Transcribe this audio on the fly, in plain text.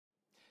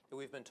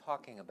We've been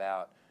talking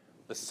about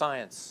the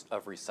science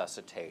of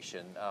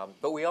resuscitation,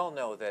 but we all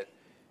know that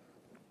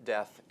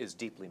death is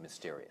deeply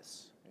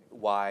mysterious.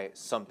 Why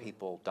some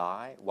people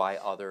die, why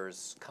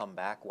others come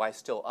back, why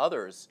still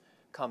others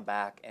come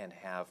back and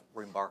have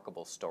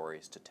remarkable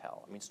stories to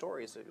tell. I mean,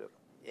 stories,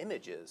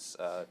 images,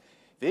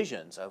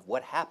 visions of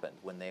what happened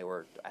when they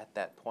were at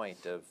that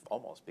point of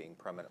almost being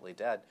permanently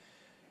dead.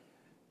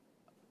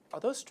 Are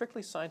those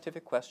strictly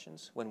scientific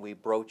questions when we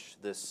broach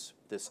this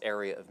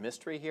area of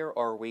mystery here,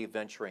 or are we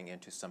venturing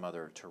into some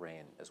other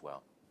terrain as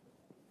well?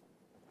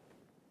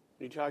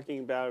 You're talking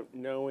about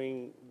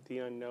knowing the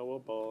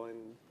unknowable, and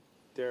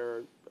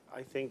there,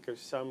 I think, are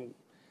some,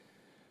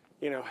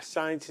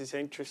 science is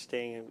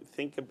interesting, and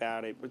think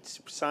about it. What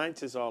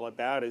science is all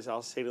about is,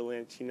 I'll say to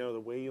Lance,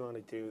 the way you want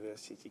to do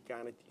this is you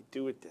got to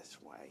do it this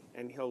way,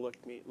 and he'll look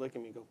at me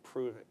and go,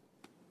 prove it.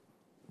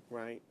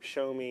 Right?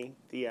 Show me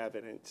the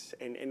evidence.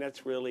 And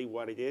that's really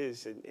what it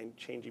is in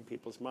changing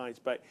people's minds.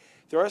 But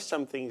there are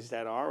some things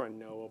that are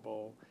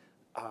unknowable.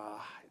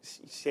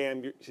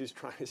 Sam is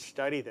trying to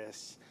study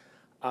this.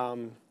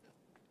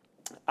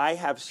 I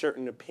have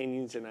certain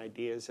opinions and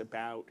ideas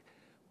about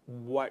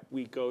what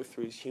we go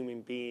through as human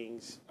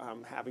beings.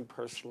 Having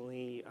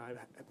personally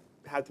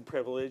had the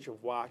privilege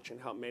of watching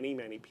how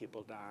many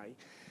people die.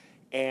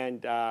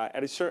 And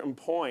at a certain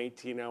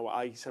point,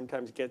 I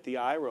sometimes get the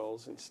eye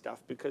rolls and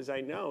stuff because I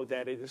know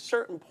that at a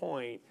certain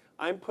point,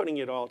 I'm putting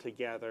it all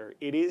together.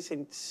 It is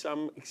in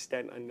some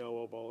extent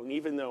unknowable. And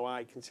even though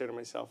I consider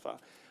myself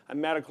a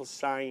medical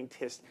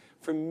scientist,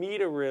 for me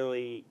to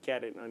really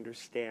get it and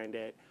understand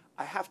it,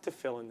 I have to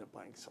fill in the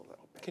blanks a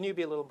little bit. Can you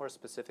be a little more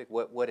specific?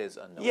 What is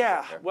unknowable?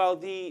 Yeah, there?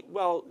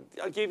 well,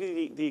 I'll give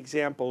you the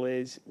example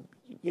is,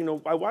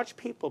 I watch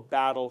people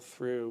battle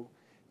through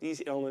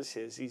these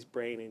illnesses, these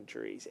brain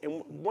injuries.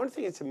 And one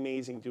thing that's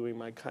amazing doing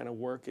my kind of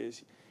work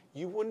is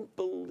you wouldn't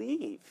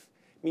believe.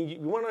 I mean, you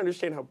want to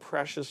understand how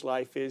precious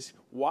life is.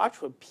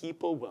 Watch what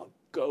people will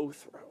go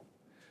through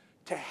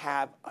to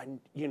have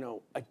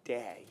a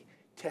day,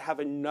 to have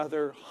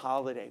another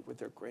holiday with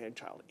their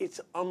grandchild. It's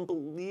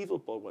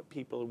unbelievable what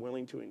people are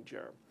willing to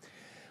endure.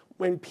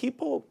 When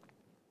people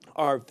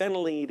are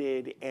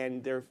ventilated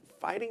and they're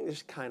fighting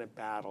this kind of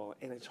battle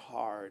and it's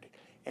hard,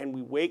 and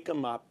we wake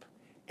them up,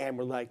 and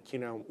we're like,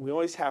 we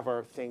always have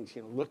our things,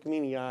 look me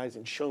in the eyes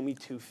and show me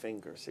 2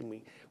 fingers. And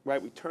we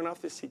turn off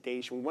the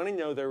sedation. We want to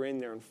know they're in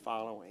there and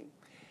following.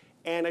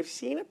 And I've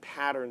seen a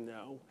pattern,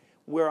 though,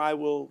 where I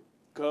will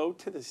go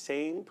to the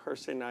same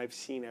person I've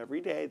seen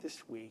every day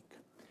this week,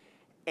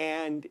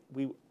 and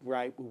we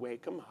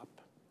wake them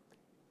up,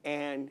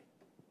 and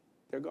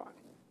they're gone.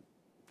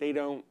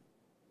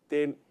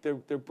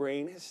 Their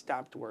brain has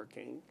stopped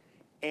working,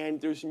 and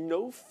there's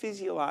no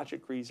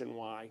physiologic reason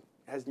why.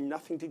 Has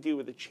nothing to do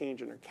with a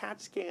change in their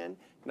CAT scan,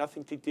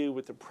 nothing to do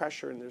with the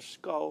pressure in their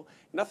skull,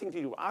 nothing to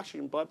do with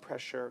oxygen, blood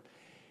pressure.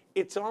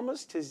 It's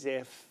almost as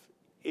if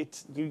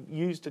you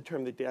used the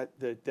term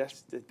the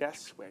death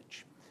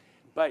switch,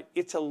 but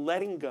it's a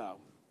letting go.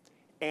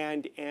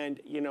 And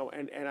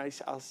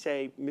I'll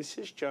say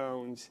Mrs.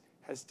 Jones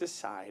has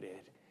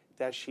decided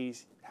that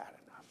she's had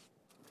enough.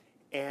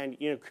 And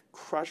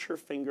crush her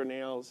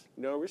fingernails,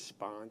 no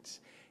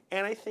response.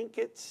 And I think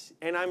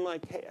and I'm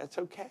like, hey, that's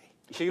okay.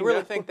 So you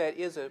really think that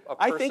is a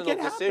personal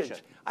decision?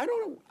 I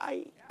don't know.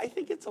 I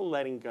think it's a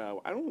letting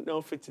go. I don't know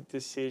if it's a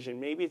decision.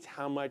 Maybe it's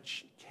how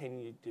much can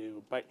you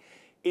do. But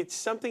it's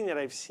something that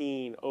I've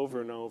seen over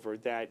and over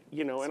that,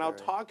 and I'll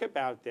talk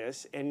about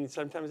this, and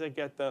sometimes I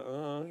get the,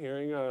 oh, here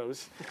he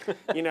goes,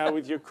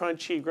 with your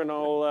crunchy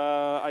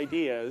granola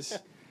ideas.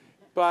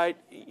 But,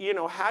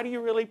 how do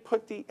you really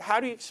how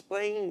do you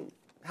explain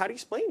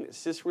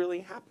this? This really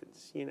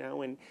happens,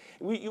 and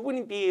you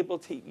wouldn't be able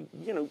to,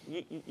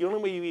 the only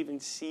way you even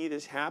see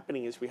this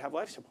happening is we have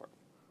life support,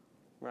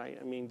 right?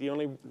 I mean,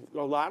 a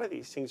lot of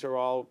these things are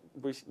all,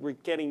 we're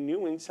getting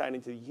new insight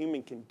into the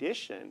human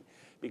condition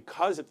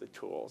because of the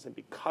tools and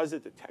because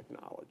of the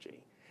technology.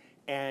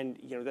 And,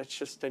 that's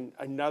just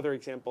another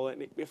example.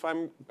 And if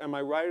am I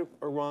right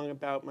or wrong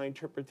about my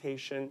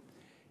interpretation?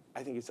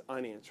 I think it's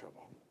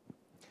unanswerable.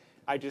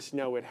 I just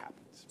know it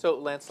happens. So,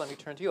 Lance, let me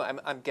turn to you.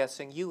 I'm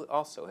guessing you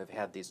also have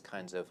had these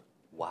kinds of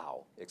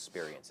wow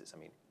experiences. I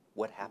mean,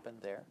 what happened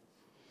there?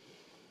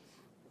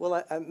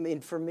 Well, I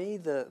mean, for me,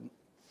 the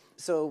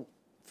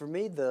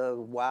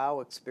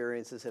wow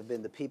experiences have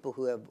been the people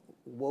who have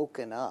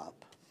woken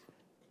up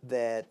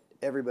that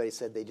everybody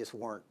said they just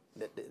weren't,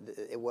 that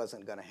it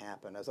wasn't going to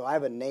happen. So I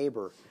have a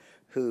neighbor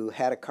who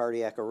had a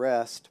cardiac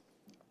arrest,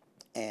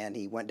 and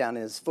he went down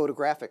in his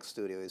photographic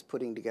studio. He was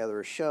putting together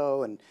a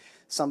show, and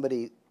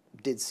somebody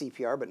did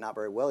CPR, but not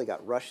very well. He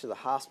got rushed to the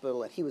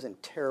hospital, and he was in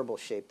terrible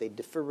shape. They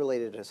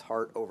defibrillated his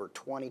heart over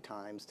 20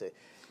 times to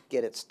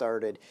get it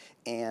started,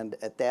 and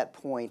at that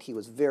point, he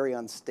was very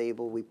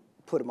unstable. We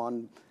put him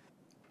on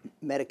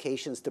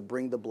medications to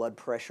bring the blood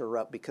pressure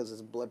up because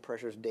his blood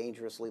pressure is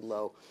dangerously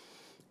low,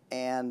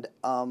 and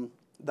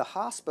the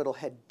hospital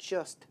had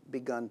just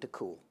begun to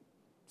cool.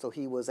 So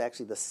he was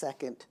actually the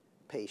second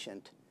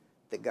patient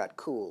that got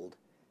cooled,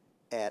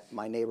 at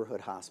my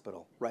neighborhood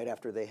hospital right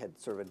after they had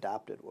sort of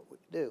adopted what we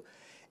do.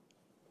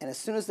 And as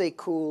soon as they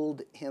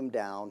cooled him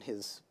down,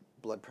 his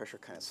blood pressure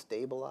kind of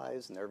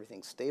stabilized and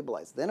everything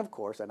stabilized. Then, of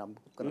course, and I'm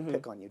going to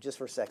pick on you just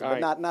for a second,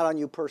 but not on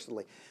you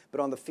personally, but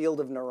on the field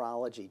of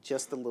neurology,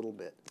 just a little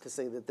bit, to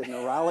say that the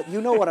neurologist,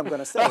 you know what I'm going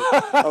to say,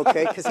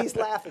 okay, because he's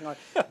laughing.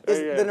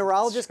 The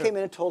neurologist came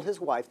in and told his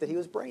wife that he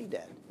was brain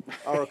dead,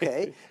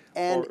 okay?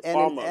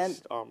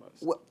 Almost.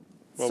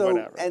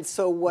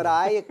 So what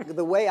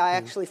the way I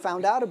actually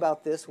found out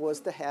about this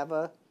was to have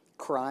a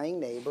crying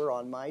neighbor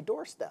on my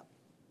doorstep,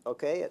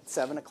 okay, at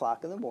 7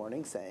 o'clock in the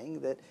morning, saying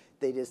that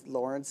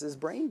Lawrence is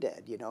brain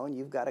dead, you know, and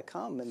you've got to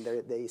come, and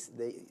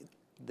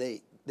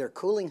they're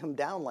cooling him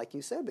down like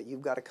you said, but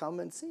you've got to come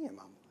and see him.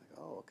 I'm like,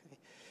 oh, okay.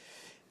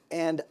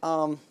 And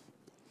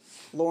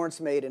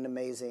Lawrence made an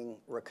amazing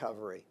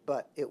recovery,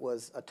 but it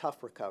was a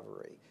tough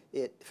recovery.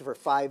 For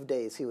 5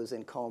 days he was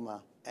in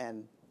coma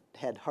and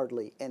had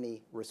hardly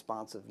any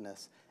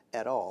responsiveness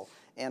at all.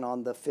 And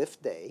on the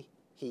 5th day,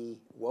 he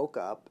woke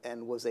up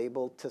and was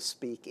able to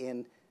speak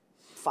in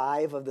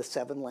 5 of the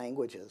 7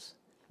 languages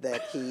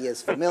that he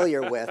is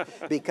familiar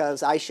with,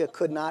 because Aisha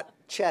could not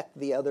check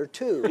the other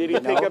 2. Did he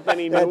pick up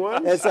any new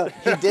ones? And so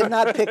he did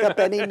not pick up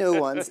any new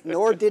ones,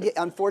 nor did he,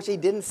 unfortunately,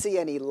 he didn't see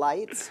any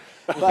lights.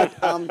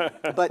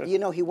 But you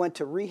know, he went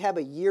to rehab.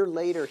 A year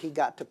later, he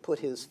got to put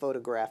his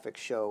photographic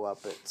show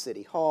up at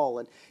City Hall,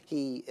 and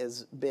he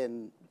has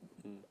been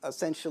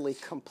essentially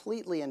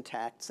completely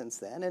intact since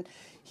then. And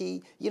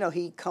he, you know,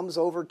 he comes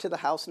over to the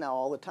house now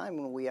all the time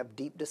when we have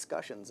deep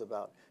discussions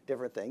about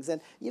different things.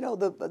 And you know,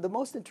 the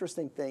most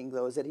interesting thing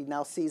though is that he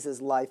now sees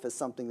his life as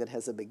something that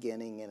has a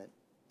beginning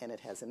and it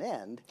has an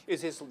end.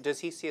 Does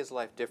he see his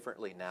life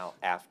differently now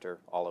after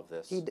all of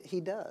this? He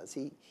does.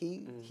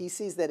 He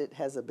sees that it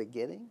has a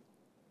beginning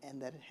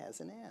and that it has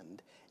an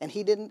end. And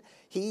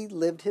he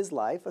lived his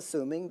life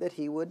assuming that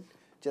he would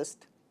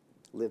just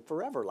live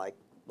forever like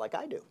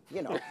I do,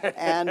 you know,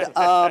 and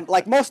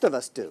like most of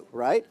us do,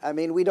 right? I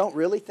mean, we don't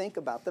really think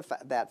about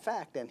that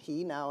fact, and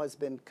he now has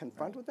been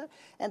confronted with that.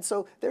 And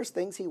so there's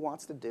things he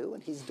wants to do,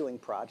 and he's doing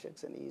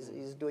projects, and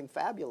he's doing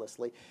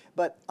fabulously.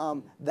 But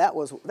that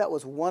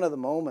was one of the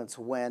moments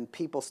when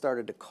people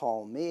started to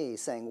call me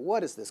saying,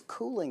 what is this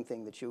cooling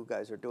thing that you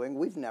guys are doing?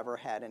 We've never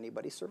had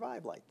anybody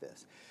survive like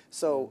this.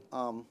 So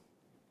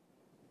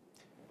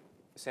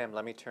Sam,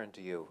 let me turn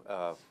to you.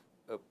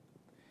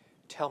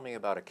 Tell me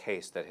about a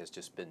case that has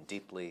just been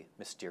deeply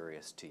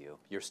mysterious to you.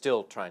 You're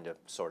still trying to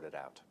sort it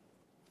out.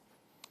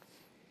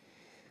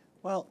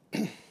 Well,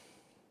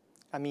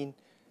 I mean,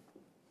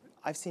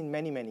 I've seen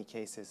many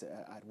cases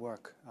at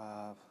work.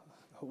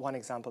 One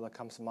example that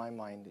comes to my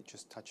mind,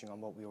 just touching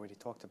on what we already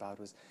talked about,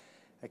 was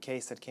a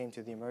case that came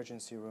to the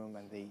emergency room,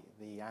 and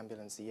the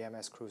ambulance, the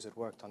EMS crews had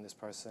worked on this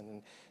person,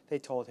 and they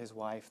told his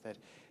wife that,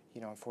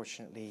 you know,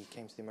 unfortunately, he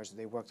came to the emergency.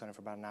 They worked on it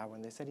for about an hour,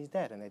 and they said he's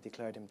dead, and they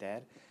declared him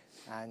dead.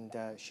 And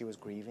she was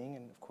grieving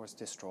and, of course,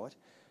 distraught.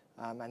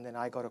 And then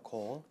I got a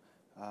call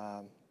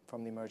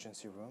from the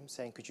emergency room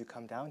saying, could you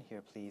come down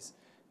here, please?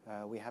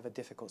 We have a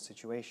difficult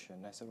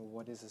situation. I said, well,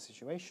 what is the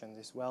situation?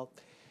 They said, well,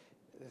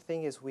 the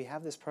thing is, we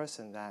have this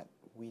person that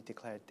we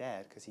declared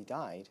dead because he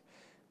died,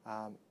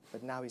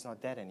 but now he's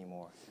not dead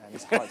anymore, and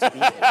his heart's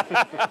beating.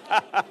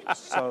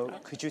 So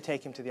could you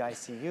take him to the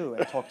ICU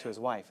and talk to his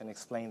wife and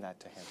explain that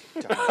to him?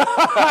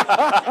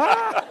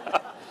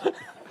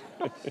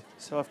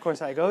 So, of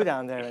course, I go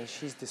down there, and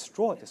she's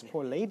distraught, this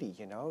poor lady,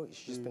 you know.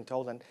 She's been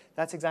told, and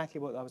that's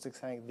exactly what I was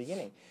saying at the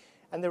beginning.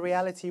 And the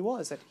reality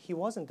was that he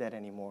wasn't dead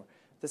anymore.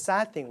 The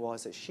sad thing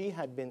was that she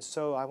had been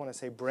so, I want to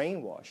say,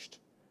 brainwashed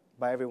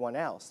by everyone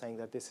else, saying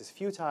that this is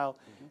futile,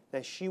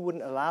 that she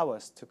wouldn't allow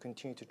us to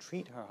continue to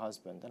treat her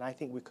husband, and I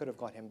think we could have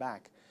got him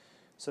back.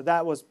 So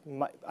that was,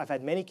 I've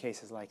had many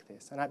cases like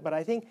this, but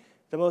I think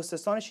the most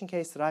astonishing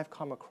case that I've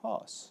come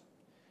across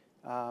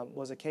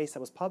was a case that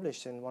was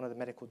published in one of the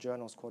medical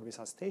journals called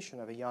Resuscitation,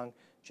 of a young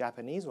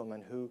Japanese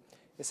woman who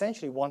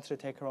essentially wanted to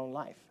take her own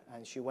life,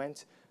 and she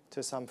went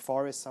to some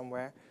forest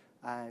somewhere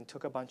and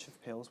took a bunch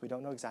of pills. We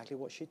don't know exactly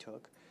what she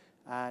took.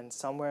 And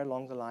somewhere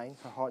along the line,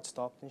 her heart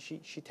stopped, and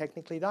she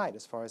technically died,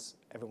 as far as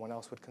everyone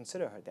else would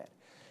consider her dead.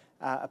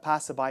 A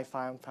passerby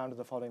found her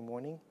the following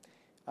morning.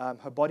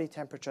 Her body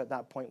temperature at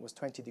that point was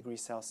 20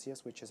 degrees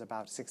Celsius, which is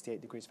about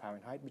 68 degrees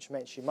Fahrenheit, which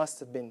meant she must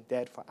have been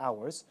dead for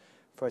hours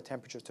for her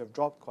temperature to have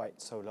dropped quite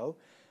so low.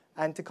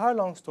 And to cut a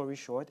long story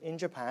short, in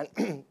Japan,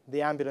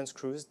 the ambulance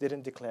crews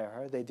didn't declare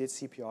her. They did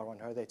CPR on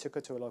her. They took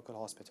her to a local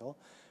hospital,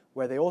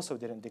 where they also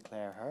didn't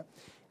declare her.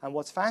 And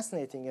what's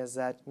fascinating is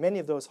that many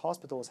of those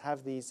hospitals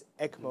have these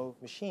ECMO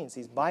machines,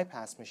 these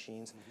bypass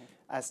machines,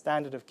 as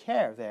standard of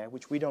care there,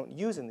 which we don't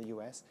use in the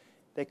US.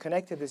 They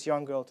connected this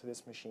young girl to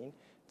this machine.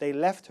 They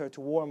left her to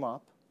warm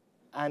up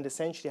and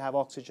essentially have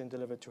oxygen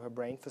delivered to her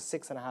brain for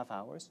 6.5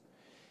 hours.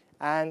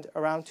 And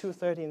around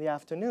 2:30 in the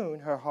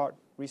afternoon, her heart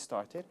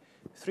restarted.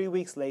 3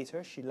 weeks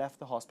later, she left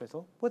the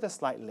hospital with a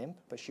slight limp,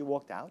 but she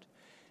walked out.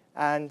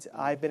 And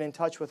I've been in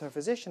touch with her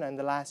physician, and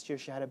the last year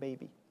she had a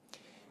baby.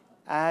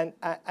 And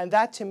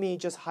that, to me,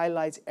 just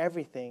highlights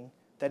everything,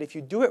 that if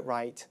you do it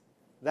right,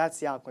 That's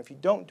the outcome. If you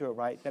don't do it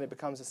right, then it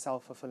becomes a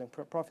self-fulfilling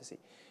prophecy.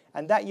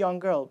 And that young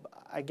girl,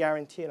 I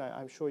guarantee, and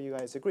I'm sure you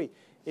guys agree,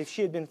 if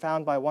she had been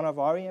found by one of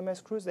our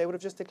EMS crews, they would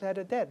have just declared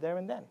her dead there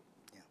and then.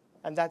 Yeah.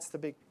 And that's the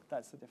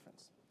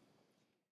difference.